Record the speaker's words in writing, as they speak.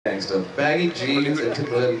Gangster. Baggy jeans and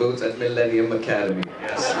Timberland boots at Millennium Academy.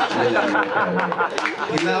 Yes, Millennium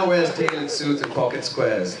Academy. He now wears tailored suits and pocket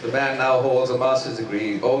squares. The man now holds a master's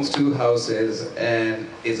degree, owns 2 houses, and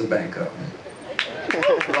is a banker.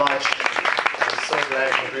 Raj, I'm so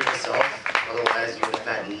glad you agreed yourself. Otherwise, you would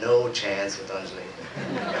have had no chance with Anjali.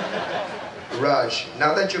 Raj,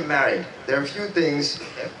 now that you're married, there are a few things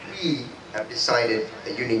that we have decided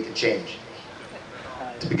that you need to change.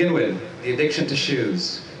 To begin with, the addiction to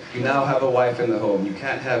shoes. You now have a wife in the home. You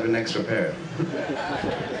can't have an extra pair.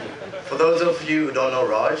 For those of you who don't know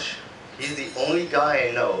Raj, he's the only guy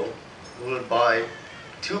I know who will buy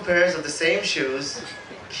 2 pairs of the same shoes,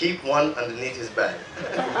 keep one underneath his bed.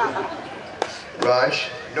 Raj,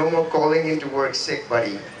 no more calling into work sick,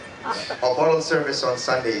 buddy. Or bottle service on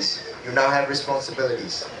Sundays. You now have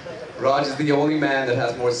responsibilities. Raj is the only man that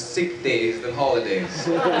has more sick days than holidays.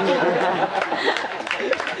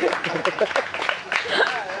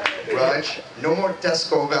 Raj, no more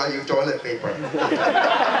Tesco value toilet paper.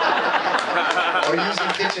 Or using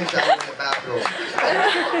kitchen towel in the bathroom.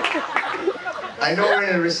 I know we're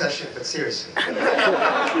in a recession, but seriously.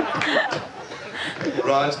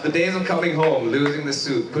 Raj, the days of coming home, losing the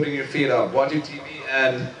suit, putting your feet up, watching TV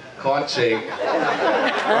and watching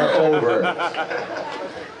are over.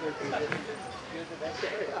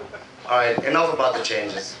 Alright, enough about the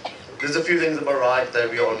changes. There's a few things about Raj that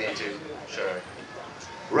we all need to share.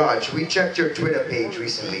 Raj, we checked your Twitter page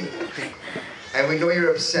recently. And we know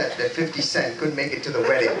you're upset that 50 Cent couldn't make it to the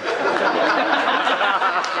wedding.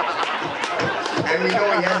 And we know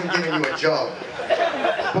he hasn't given you a job.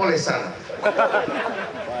 Pole sana.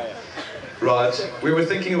 Raj, we were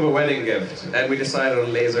thinking of a wedding gift, and we decided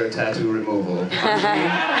on laser tattoo removal.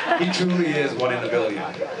 He truly is 1 in a billion.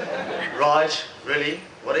 Raj, really?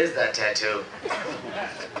 What is that tattoo?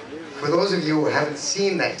 For those of you who haven't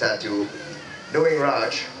seen that tattoo, knowing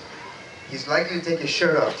Raj, he's likely to take his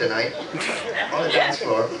shirt off tonight on the dance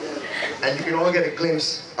floor, and you can all get a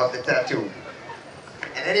glimpse of the tattoo.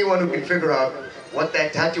 And anyone who can figure out what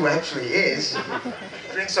that tattoo actually is,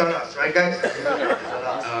 drinks on us, right guys?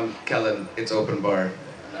 Kellen, it's open bar.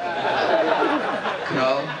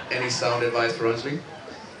 Kunal, any sound advice for Anjali?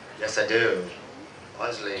 Yes, I do.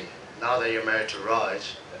 Anjali, now that you're married to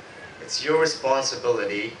Raj, it's your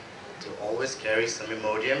responsibility to always carry some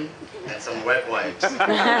Imodium and some wet wipes.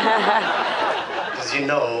 Because you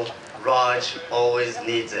know, Raj always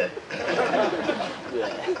needs it.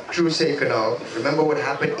 True say, Kunal. Remember what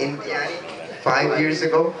happened in Piani 5 years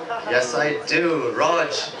ago? Yes, I do.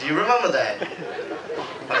 Raj, do you remember that?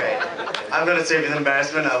 Okay, I'm gonna save you the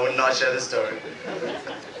embarrassment. I would not share this story.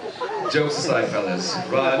 Jokes aside, fellas.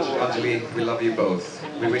 Raj, Anjali, we love you both.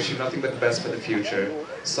 We wish you nothing but the best for the future.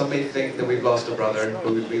 Some may think that we've lost a brother,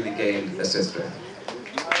 but we've really gained a sister.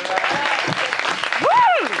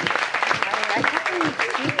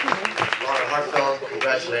 Heartfelt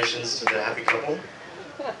congratulations to the happy couple.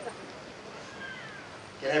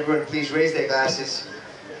 Can everyone please raise their glasses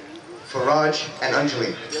for Raj and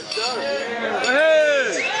Anjali?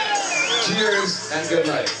 Cheers and good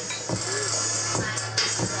night.